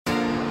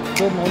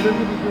तो मॉडल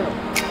भी दिख रहा है,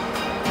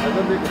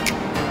 ऐसा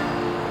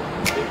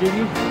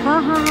देखेगी। हाँ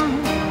हाँ हाँ।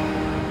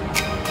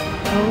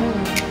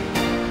 ओह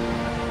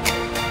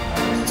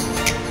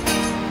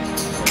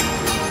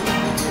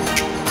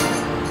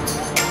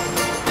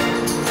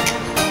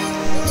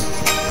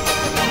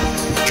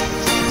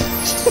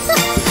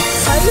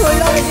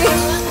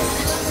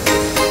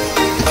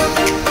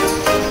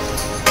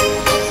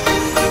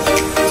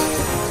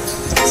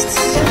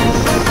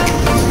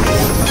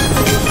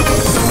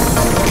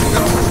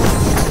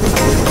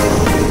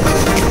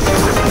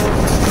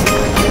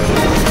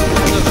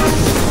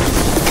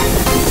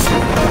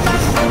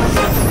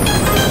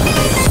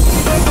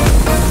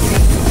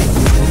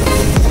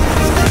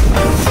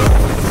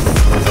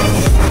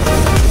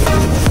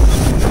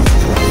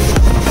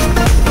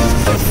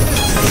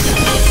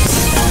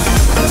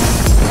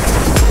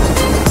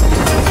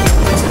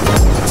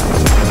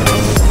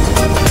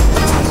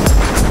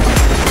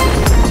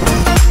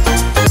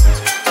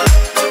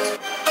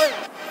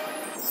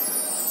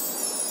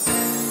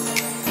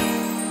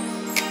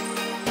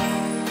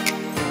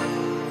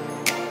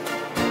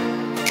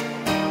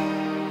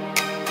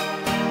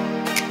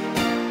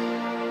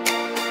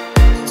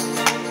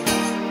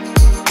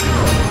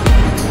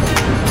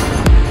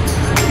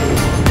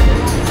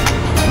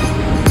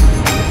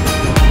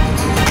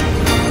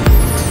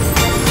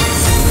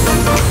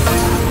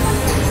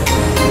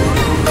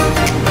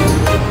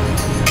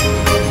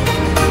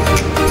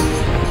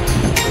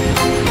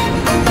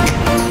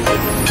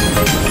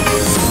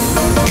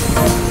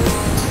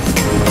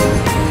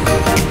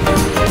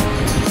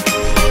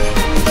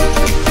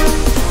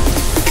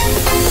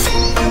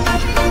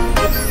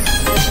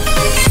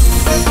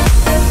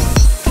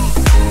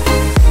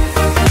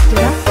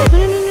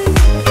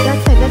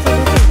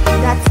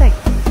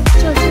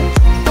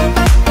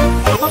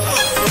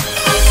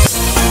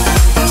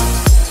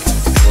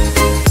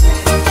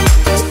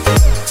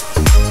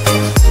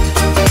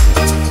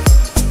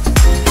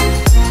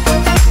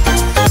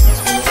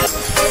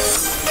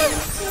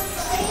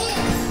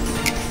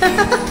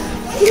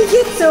You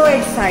get so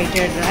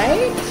excited,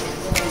 right?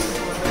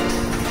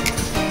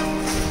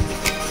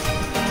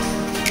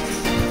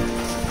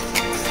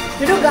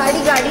 You know,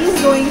 Gadi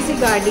is going to see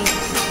Gadi.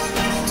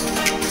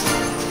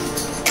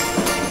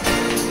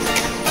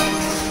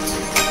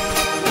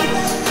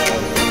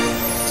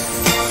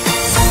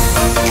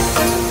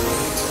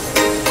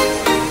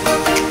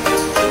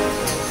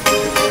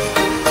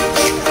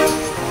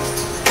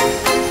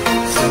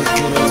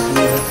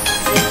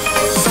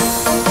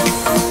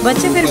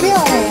 बच्चे फिर भी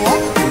आ रहे हैं यार।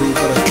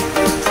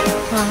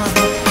 हाँ हाँ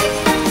हाँ,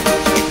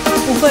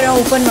 ऊपर आओ,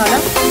 ऊपर वाला।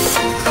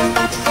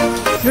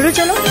 डूडू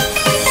चलो,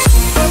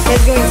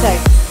 let's go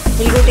inside.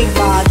 We'll go take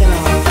bath and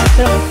all.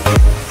 चलो।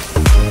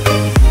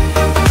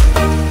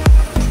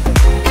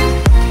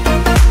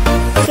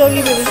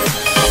 Slowly baby.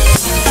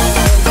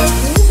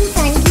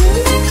 Thank you.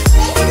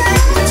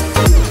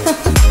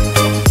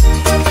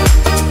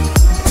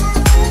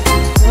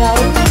 Wow.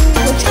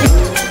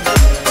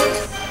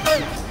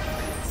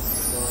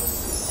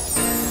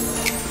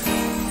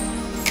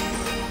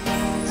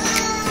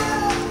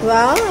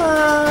 Wow.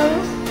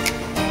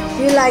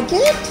 You like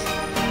it?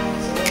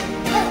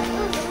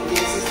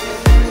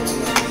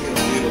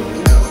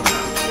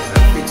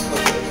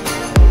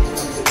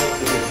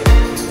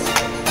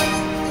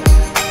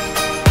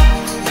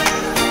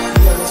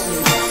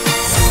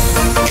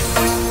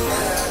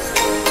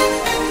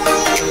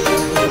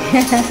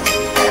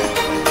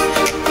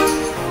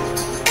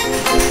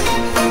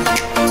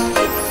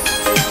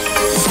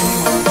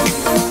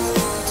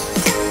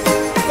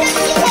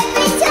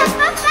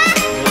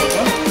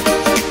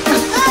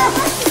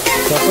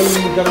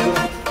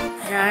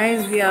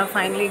 Guys, we are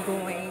finally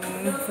going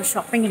for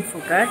shopping in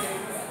Phuket.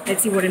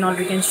 Let's see what and all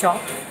we can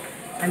shop.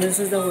 And this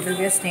is the hotel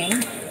we are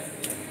staying.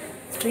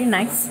 It's pretty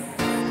nice.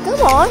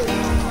 Come on.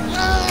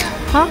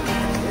 Huh?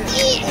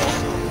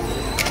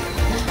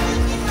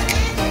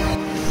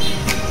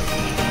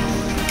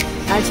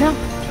 अच्छा,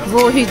 वो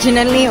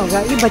original नहीं होगा,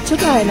 ये बच्चों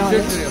का है ना।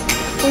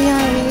 तो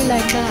यहाँ really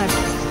like that.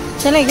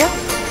 चलेगा?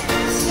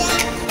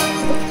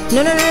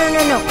 No no no no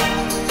no no.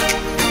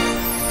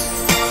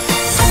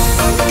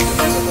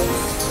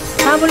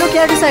 हाँ बोलो,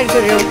 क्या डिसाइड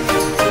कर रहे हो?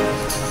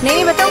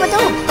 नहीं बताओ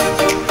बताओ।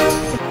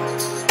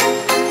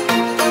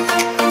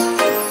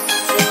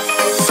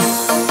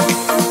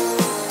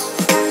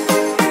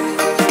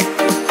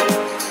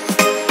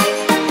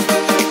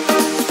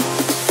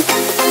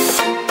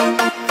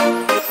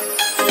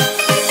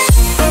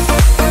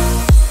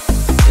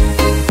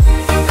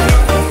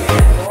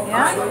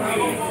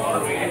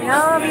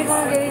 Now we're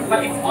gonna get into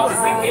big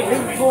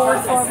board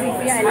for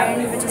Phuket Thailand,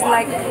 which is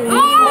like in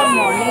the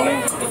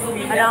morning.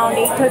 Around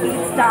 8:30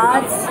 it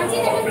starts,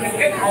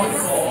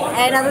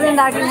 and other than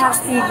that we'll have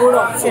speedboat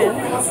option.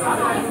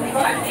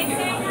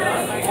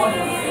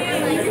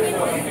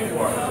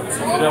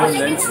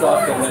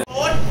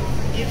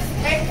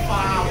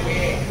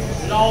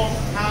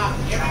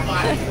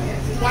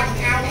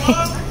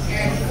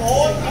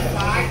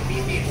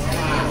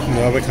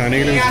 वहाँ पे खाने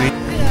के लिए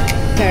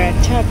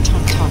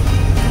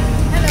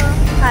Hello.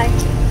 Hi.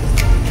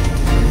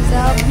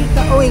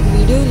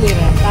 वीडियो ही ले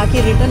रहा है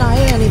ताकि रिटर्न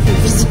आए या नहीं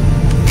फिर से।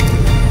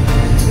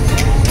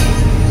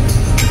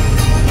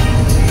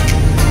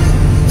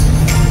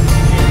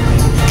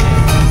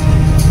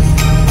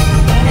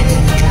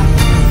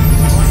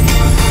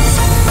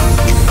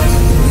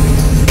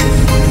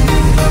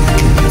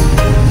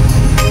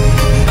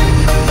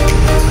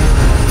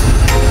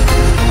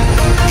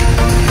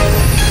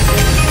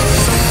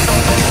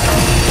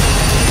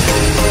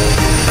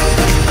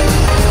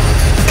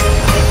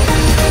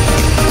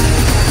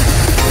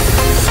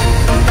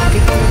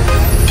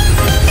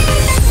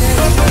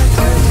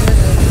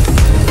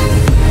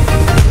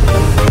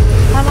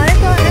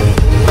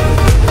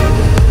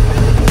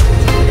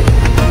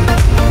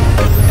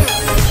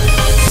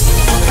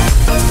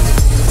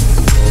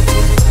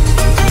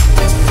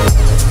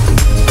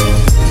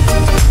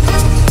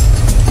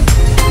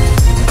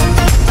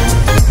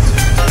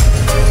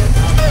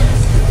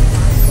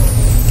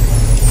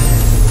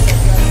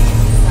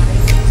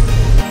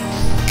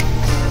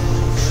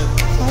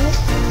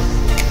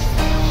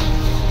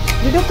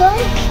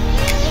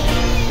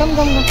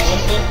 Come.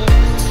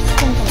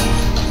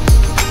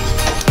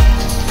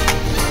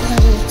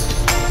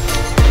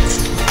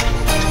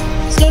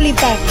 Slowly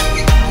pack.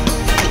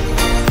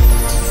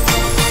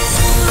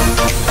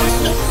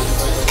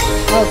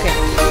 Okay.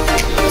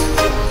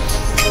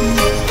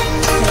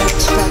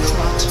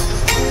 Watch.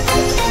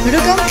 Will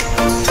you come?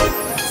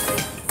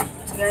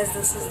 So guys,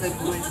 this is the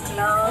gold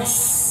class.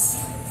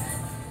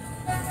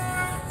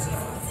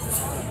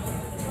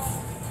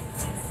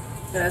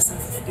 There are some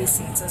 50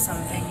 seats or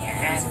something,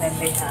 and then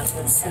they have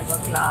the silver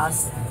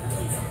class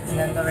and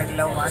then the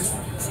regular one.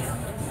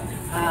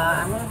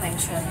 I'm going to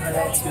mention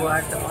whether it's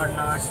worth or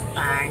not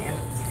at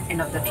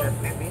end of the trip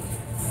maybe.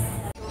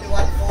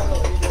 One photo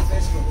in your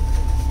Facebook.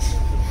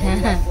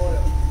 One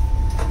photo.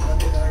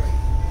 Nothing hurry.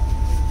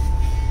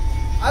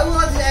 I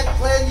want to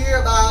explain you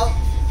about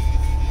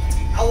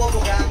our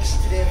programs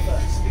today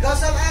first.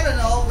 Because I don't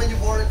know, when you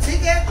bought a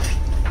ticket,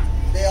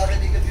 they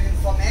already give you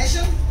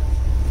information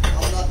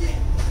or not yet.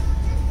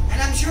 And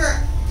I'm sure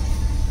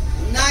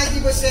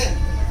 90%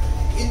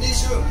 in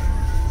this room,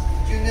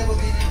 you've never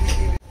been in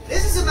PP.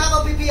 This is a map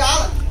of PP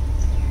Island.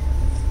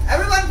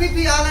 Everyone,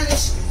 PP Island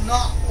is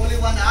not only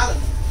one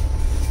island.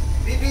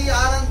 PP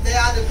Island, they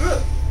are the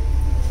group.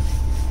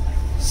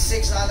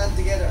 6 islands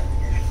together.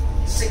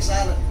 6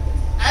 islands.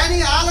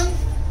 Any island,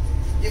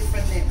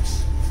 different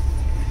names.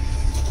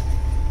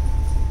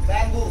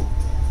 Bamboo,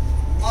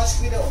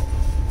 Mosquito,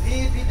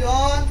 PP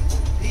Dawn,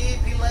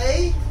 PP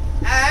Lay,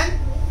 and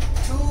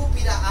 2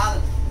 Pita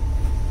Island.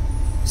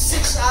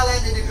 6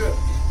 islands in the group.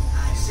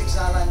 6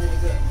 islands in the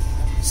group.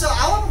 So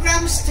our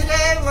programs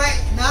today, right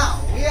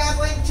now, we are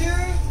going to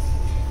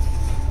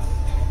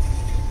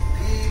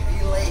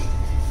PP Lay.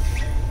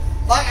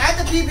 But at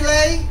the PP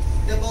Lay,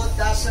 the boat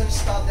doesn't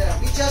stop there.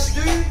 We just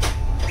do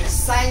the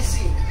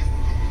sightseeing.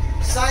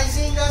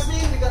 Sightseeing does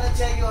mean we're going to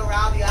take you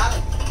around the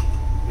island,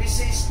 which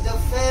is the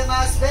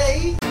famous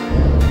bay.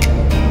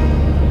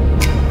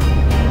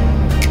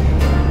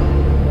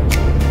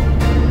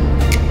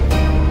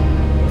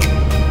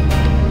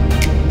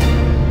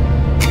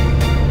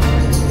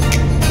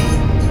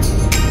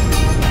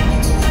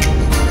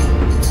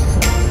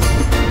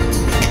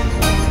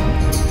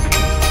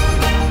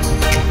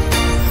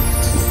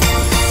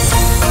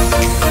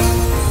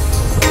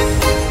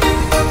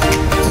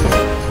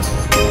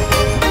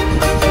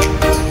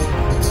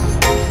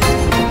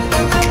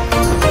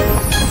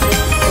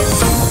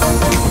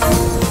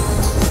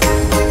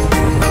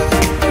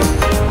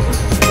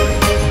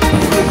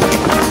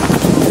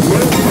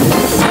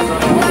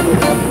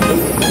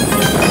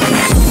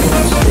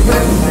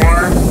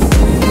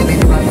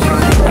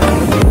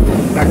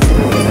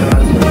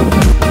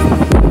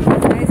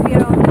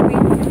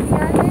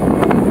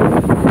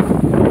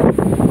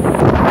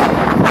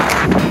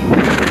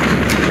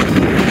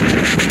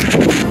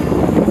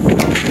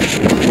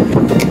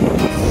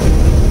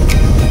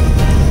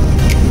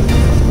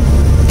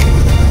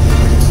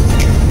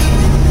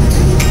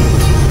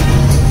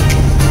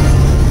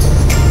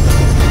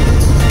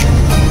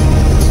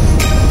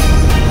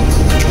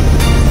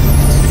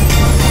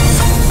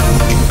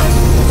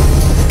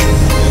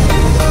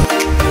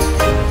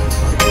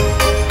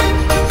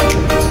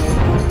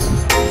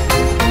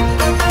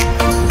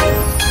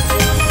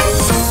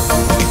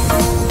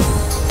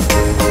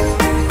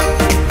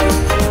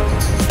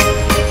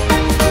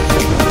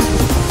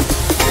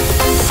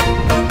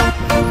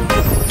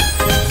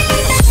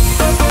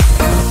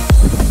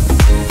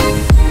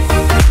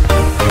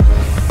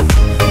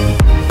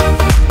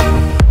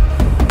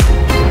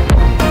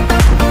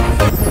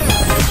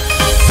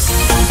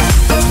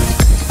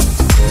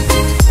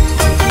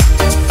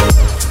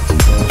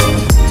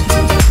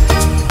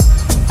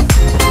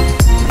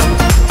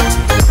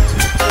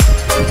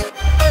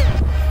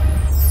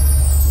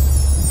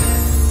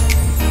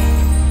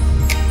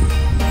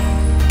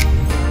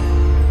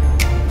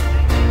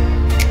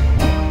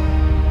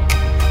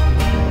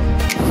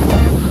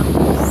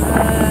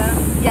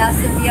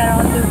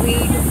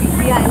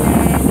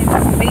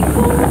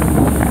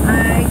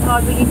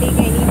 We can take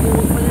any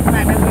boat for that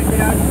matter, but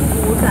there are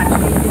 2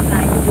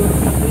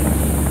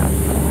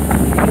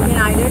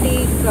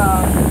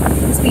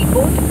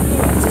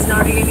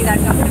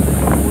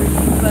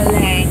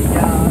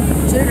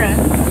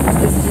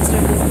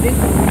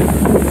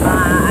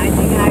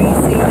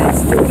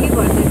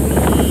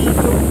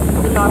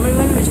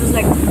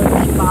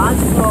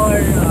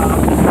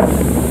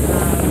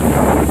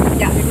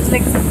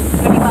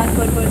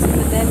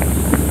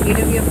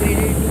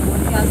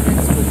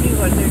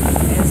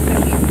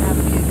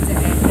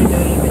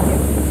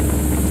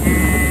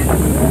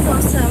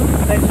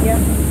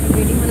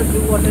 waiting for the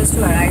blue waters to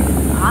arrive.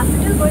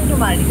 After going to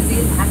Maldives,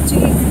 you'll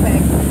actually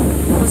expect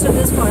most of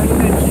this foreign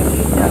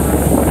countries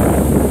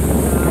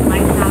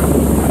might have,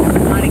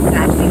 not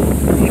exactly.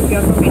 If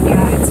you're from India,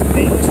 it's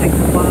very much like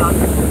Goa.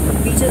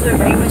 Beaches were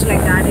very much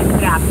like that in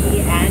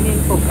Krabi and in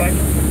Phuket.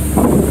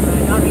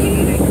 Not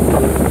really like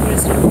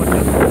tourist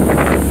important.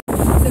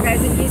 So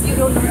guys, in case you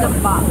don't know,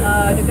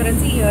 the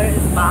currency here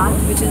is baht,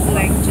 which is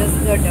like just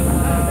the you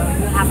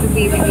have to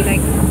pay maybe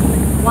like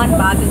 1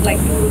 baht is like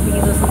 2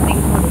 rupees or something,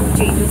 or 2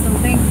 change or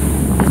something.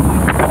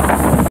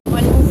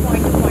 One more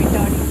point to point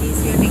out, in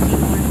case you're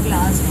taking one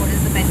class, what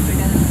is the benefit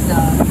is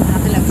you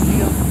have the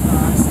luxury of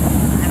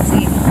I'm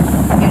saying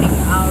getting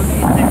out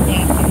in the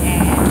deck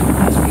and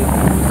watch few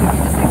foods, you can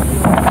just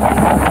explore.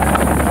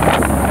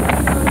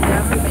 There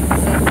are few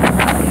benefits that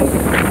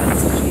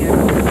just to share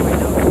to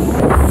point out.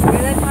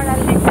 But I thought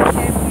I'll let you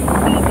share few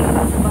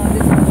details about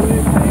this whole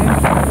trip to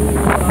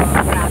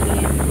Krabi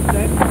and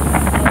Phuket.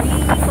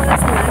 We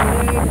first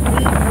landed,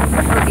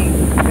 okay,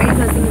 very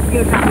first thing, if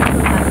you're traveling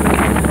from Bangalore,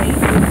 it's a very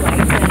few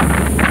flights, and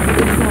we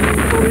took some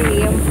 4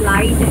 AM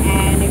flight,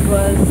 and it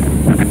was,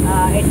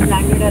 it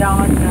landed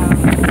around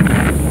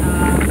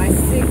by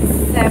 6,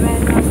 7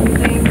 or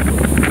something,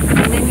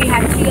 and then we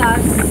had 3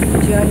 hours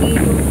journey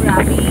to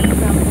Krabi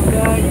from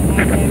Phuket, and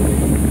then,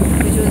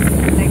 which was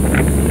like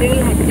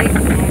little hectic,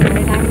 and by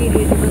the time we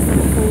reached, it was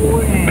some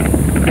 4, and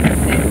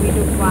then we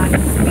took one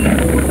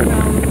speedboat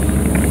from,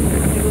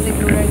 it was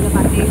included in the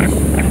package,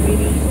 and we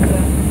reached the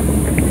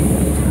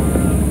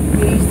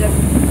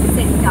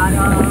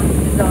Sentara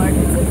resort.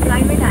 It's a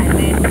private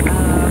island,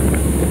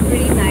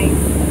 pretty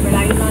nice, but I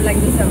did not like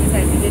the service. I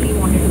really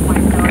wanted to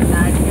point out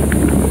that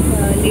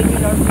lately a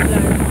lot of people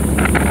are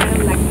kind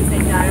of like the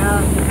Sentara.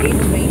 The place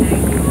is very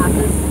nice. You have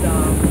this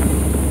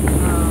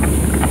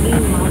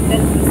green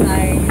mountains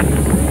beside,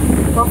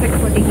 perfect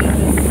for taking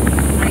this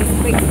nice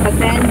pics, but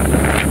then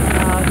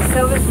the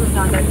service was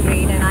not that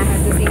great, and I had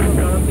the same with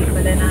a lot of people,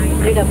 and I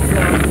did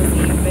observe the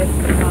same with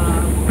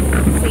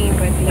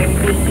like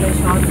English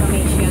or some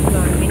Asians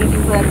or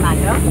anything for that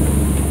matter.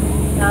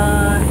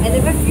 And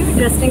there were a few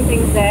interesting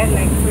things there,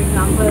 like for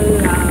example,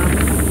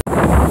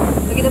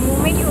 okay, the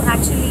moment you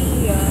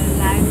actually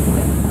land,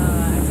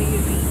 after you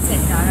reach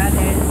Sentara,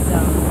 there is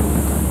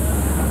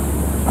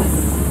this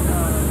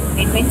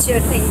adventure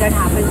thing that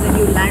happens when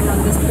you land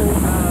on this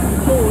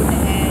boat,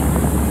 and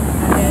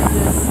there's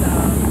this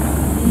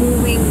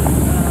moving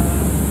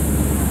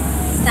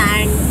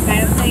stand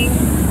kind of thing,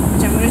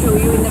 which I'm going to show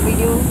you in the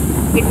video.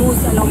 It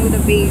moves along with the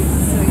waves,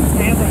 so it's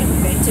kind of an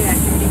adventure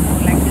activity more.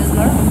 Like there's a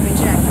lot of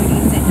adventure activity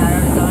in Sentara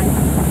Resort.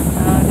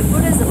 The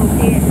food is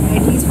okay,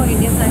 at least for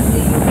Indian size.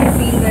 You can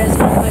feel there's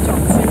not much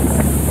options,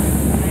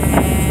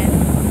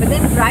 but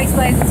then price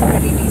wise it's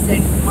pretty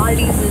decent.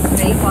 Maldives is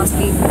very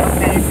costly if you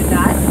compare it with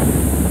that,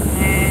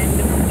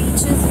 and the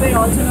beaches were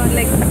also not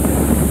like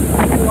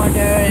blue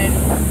water and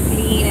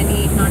clean and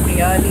neat, not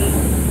really.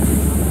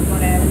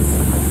 What else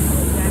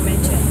did I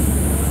mention?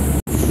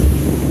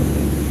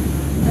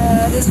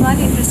 There's one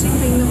interesting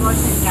thing about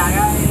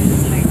Sentara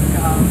is like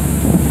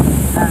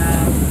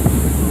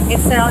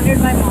it's surrounded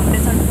by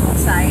mountains on both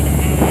sides,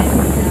 and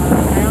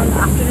around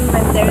afternoon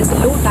when there is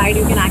low tide,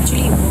 you can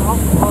actually walk,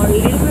 or a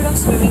little bit of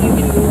swimming. You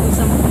can go to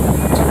some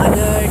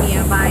other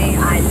nearby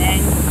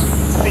island.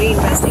 It's pretty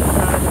interesting.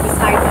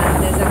 Beside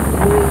that, there's a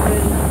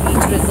golden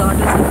beach resort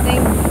or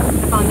something.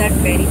 I found that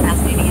very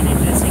fascinating and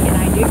interesting, and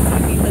I did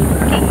see people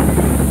walking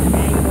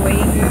and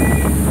going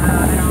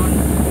around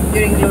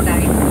during low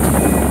tide.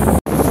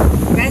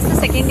 Guys, the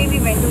second day we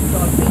went to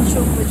dolphin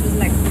show, which was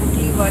like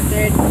totally worth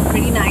it.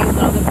 Pretty nice,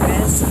 one of the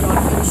best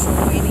dolphin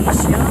show in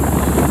Asia.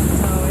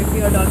 So if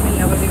you're a dolphin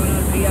lover, you're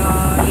gonna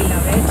really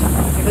love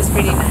it. It was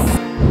pretty nice.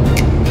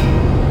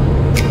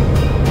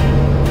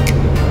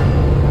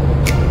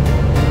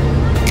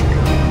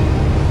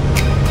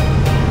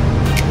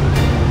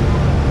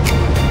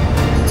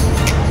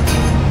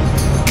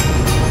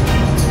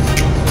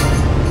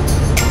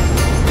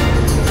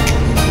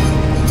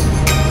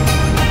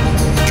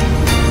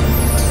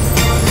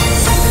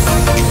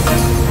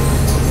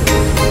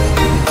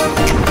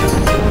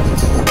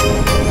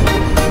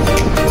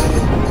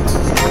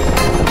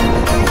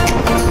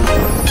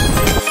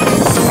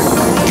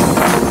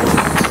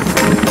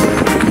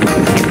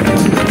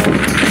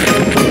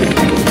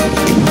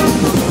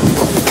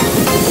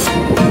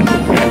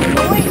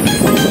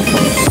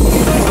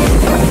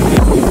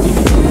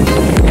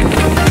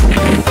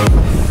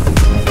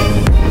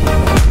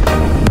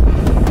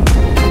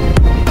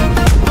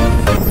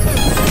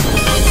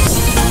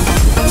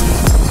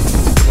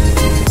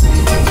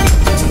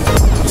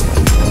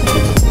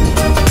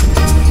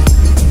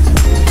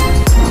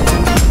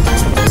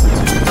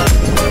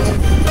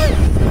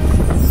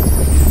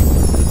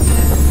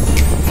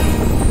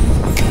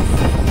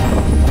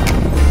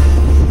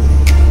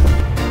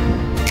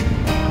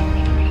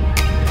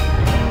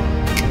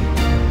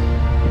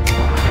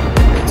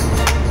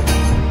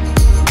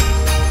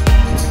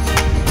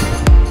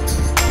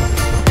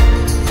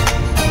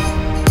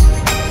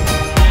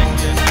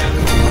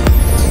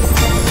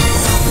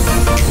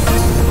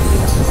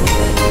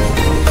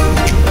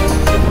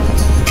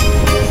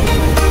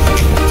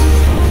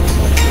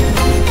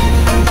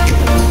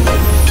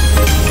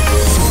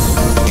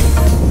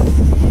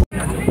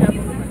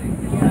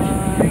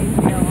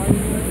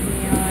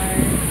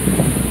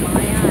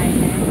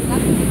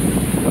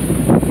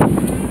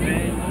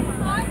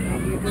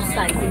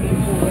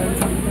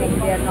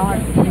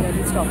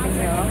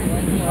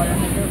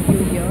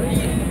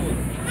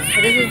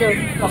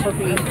 proper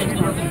place.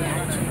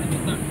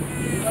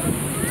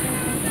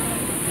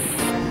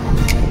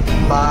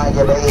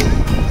 Maya Bay.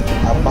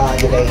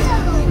 Maya Bay.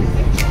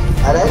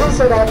 And I can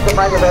select the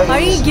Maya Bay Are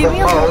you is the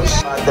giving a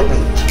most on the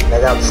beach.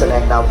 Nagam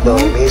select now the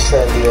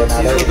mission the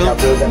another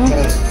couple the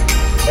team.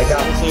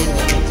 Nagam.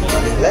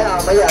 Lena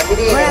Maya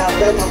dini nagam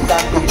the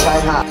pagdan to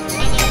China.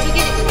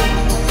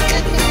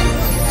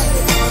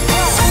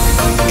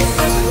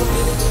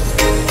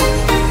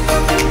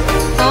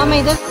 हाँ मैं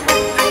इधर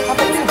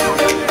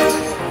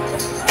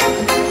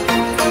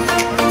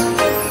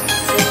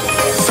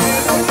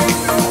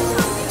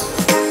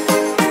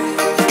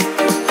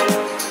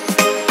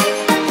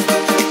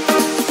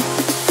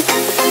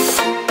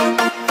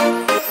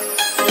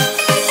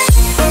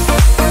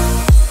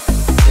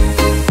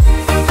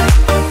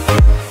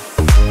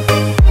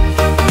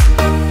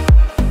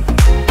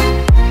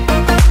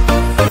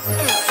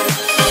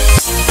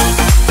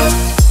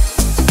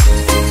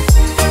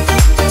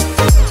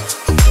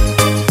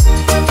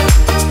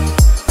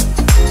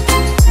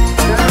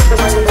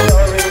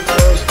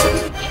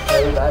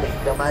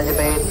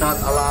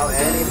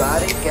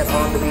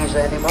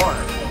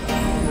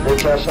They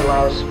just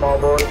allow small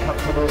boat come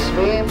to the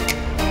stream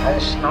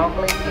and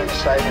snorkeling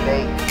inside the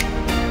lake.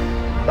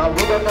 But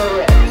we don't know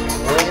yet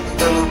when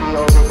they will be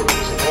over the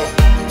beach again.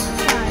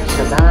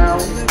 So now,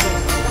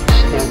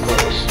 stay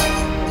close.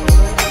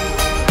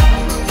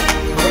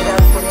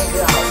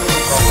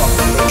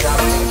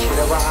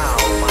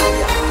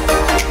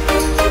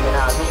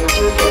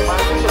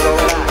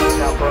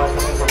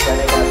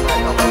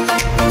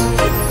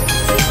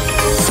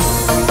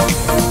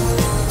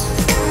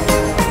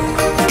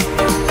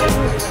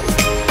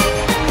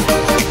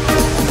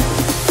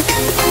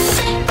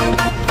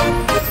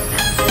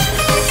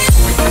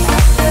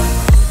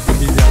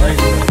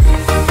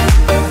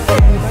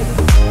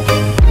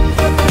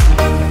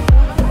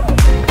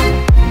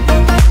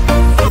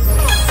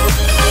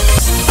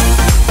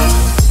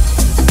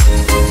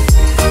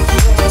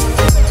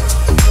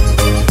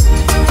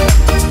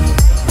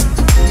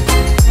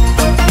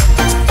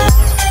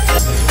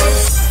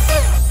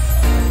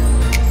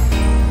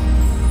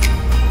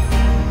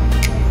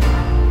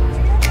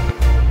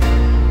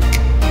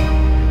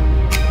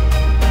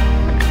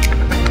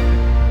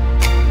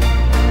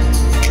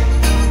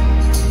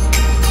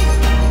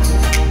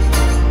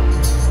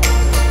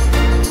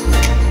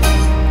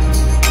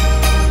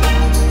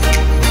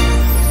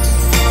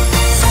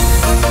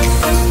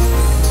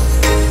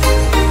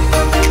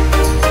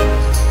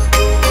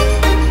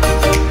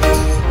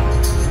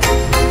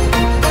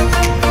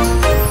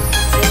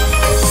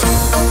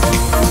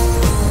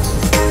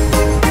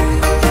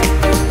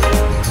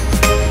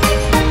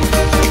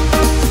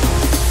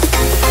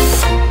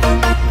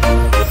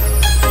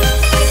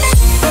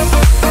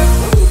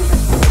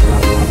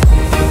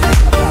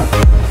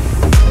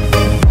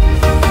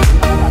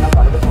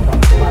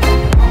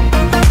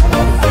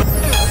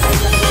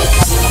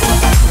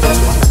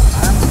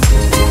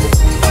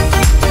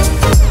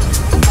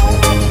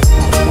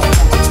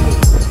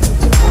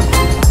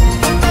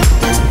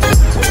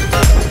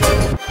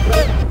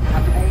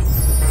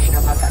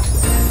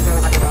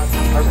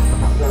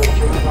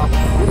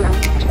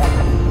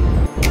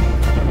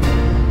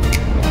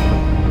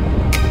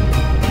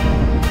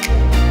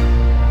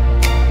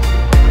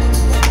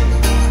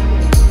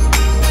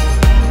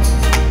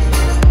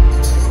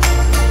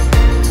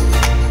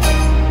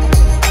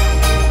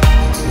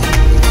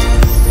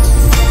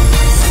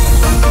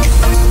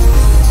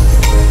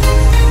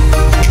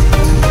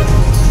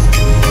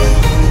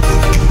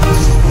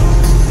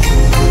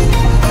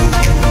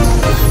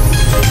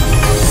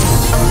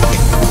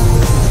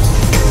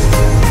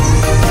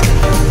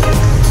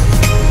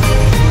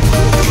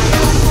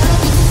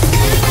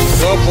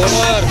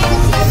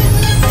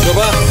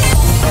 Shobha,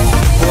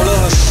 follow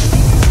her.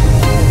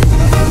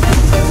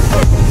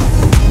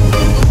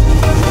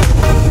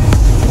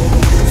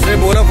 उसने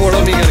बोला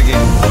follow me करके.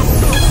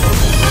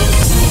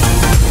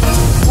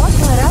 बहुत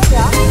भरा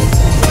क्या?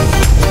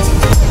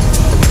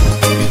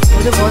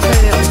 मुझे बहुत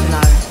सारे option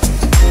आ रहे हैं.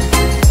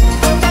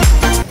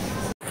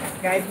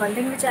 Guys, one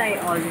thing which I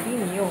already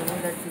knew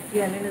that Phuket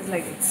Thailand is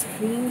like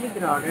extremely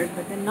crowded,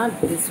 but then not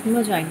this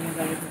much. I knew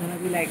that it's gonna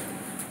be like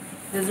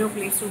there's no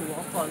place to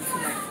walk also,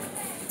 like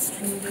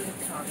extremely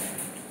crowded.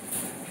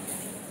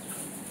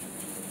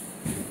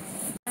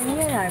 And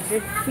here I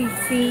did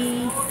Fifi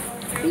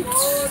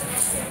Beach.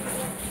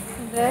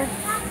 There.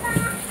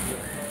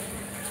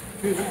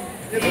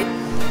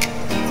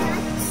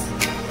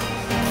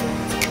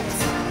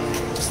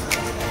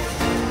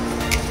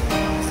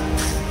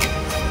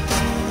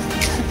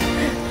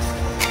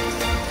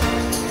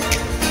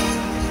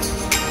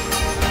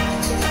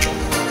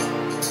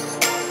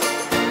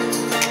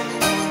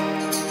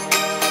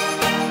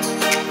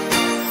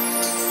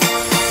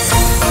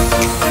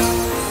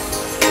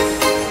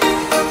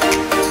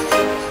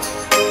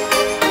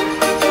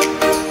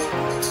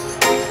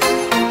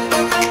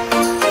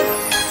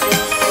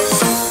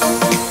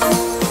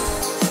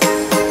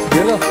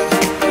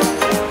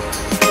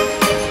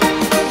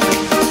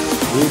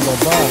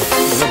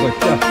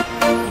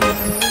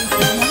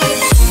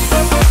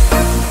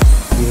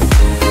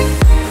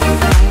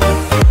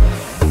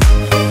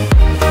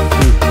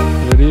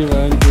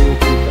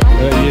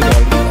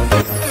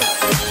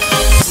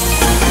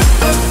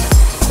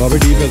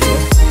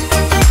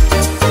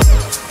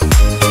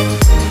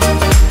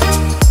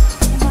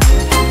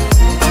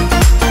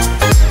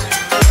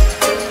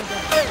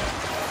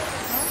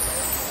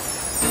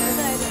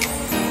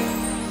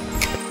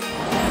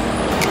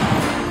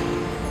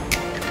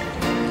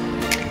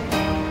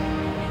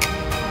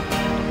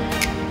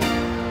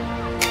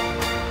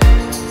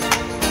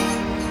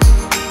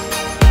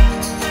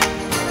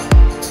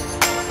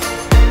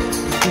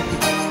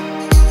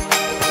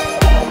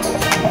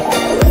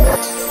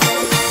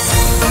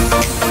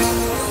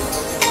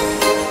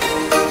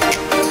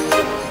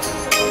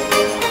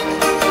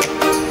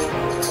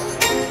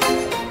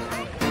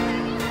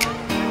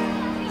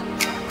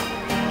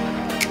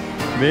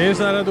 Wave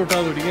सारा तो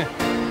उठा दो, ठीक है?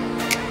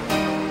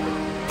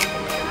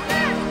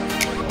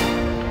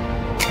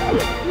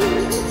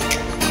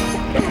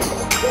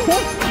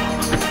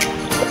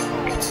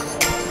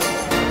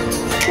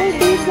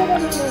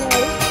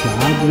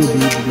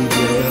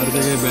 हर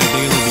जगह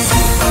बैठेंगे तो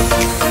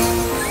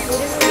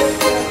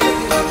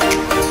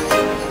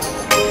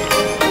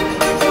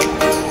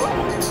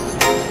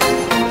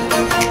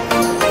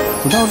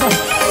उठा उठा।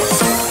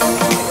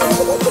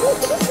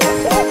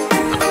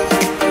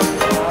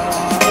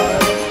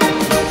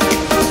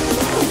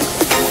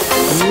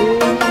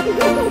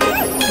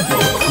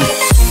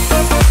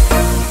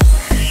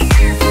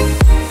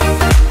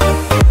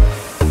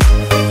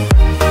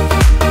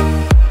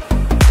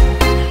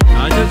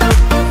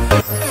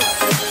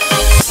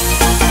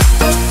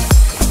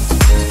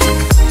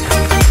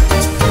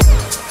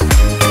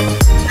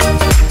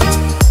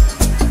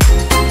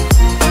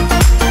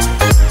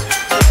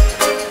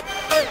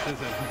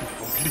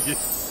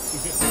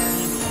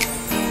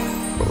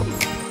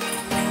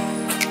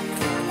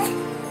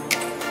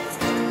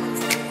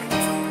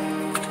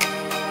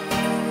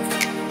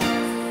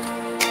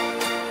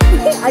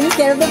 Are you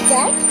scared of the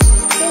cat?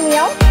 Say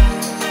meow.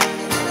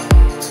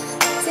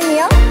 Say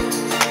meow.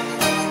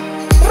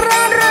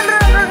 Run, run,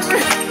 run, run, run.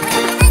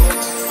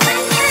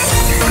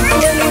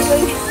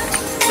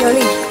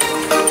 Slowly.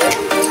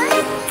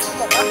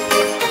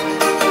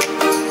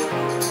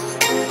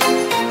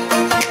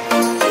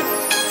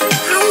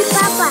 Hi,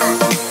 Papa.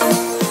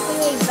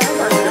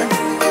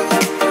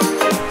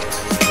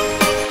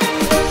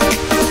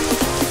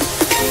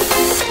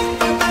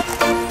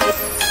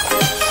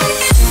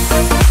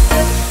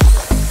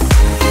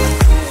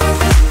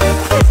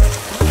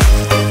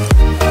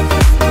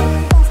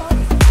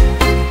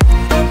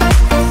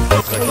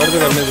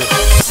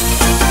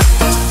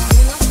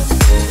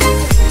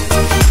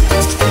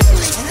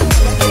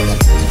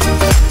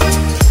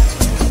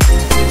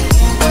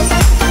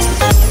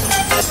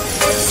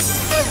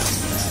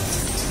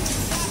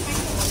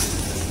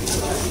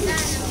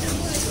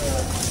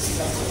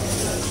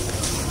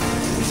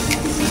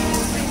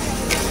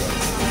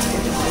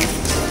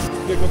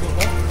 Hey, Papa.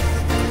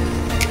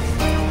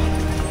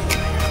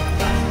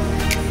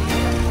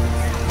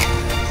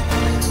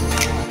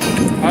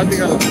 हाथ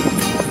निकालो।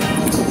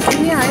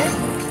 ये आया।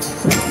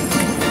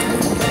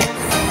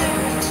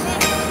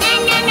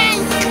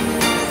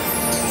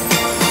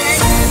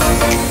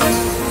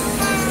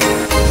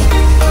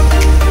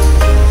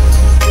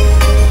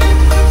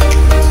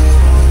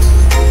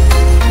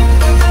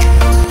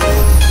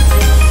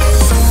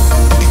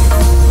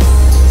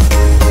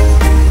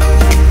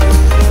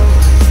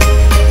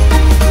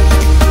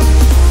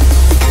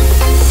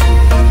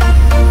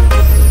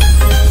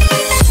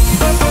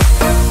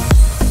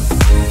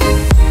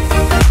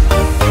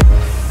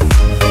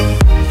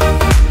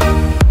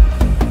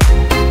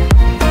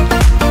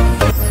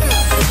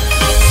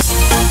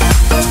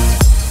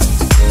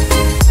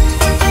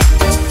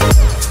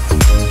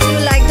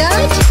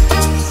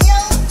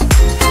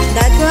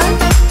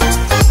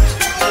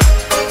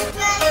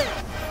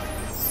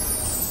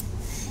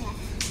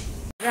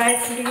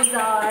 Today's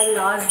our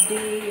last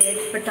day at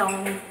Pathong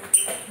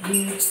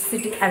Beach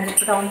City,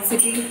 Pathong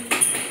City.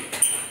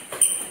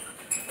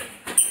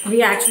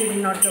 We actually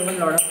did not cover a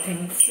lot of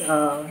things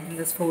in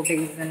this 4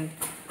 days, and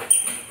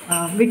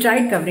we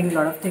tried covering a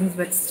lot of things,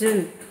 but still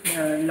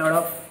a lot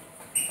of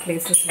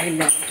places we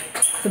left.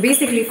 So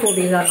basically 4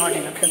 days are not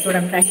enough, that's what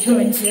I'm trying to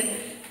mention.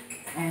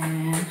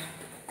 And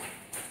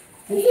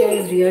this guy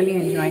is really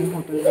enjoying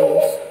hotel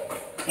rooms.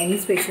 Any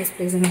spacious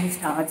place and he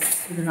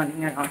starts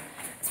running around,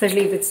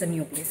 especially if it's a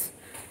new place,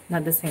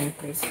 not the same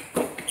place.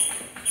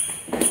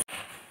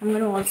 I'm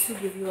going to also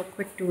give you a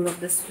quick tour of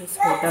this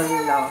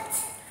hotel,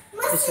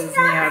 which is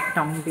near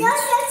Pathong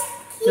Beach.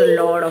 There's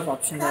a lot of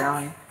options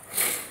around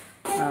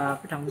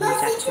Pathong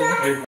Beach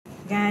actually.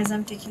 Guys,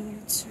 I'm taking you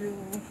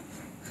to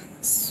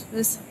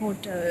this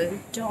hotel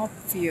top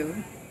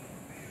view.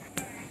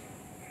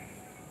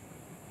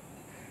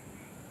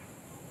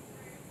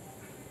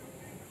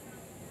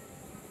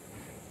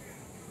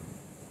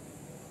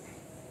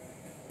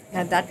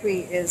 Now that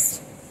way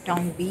is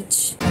Pathong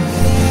Beach.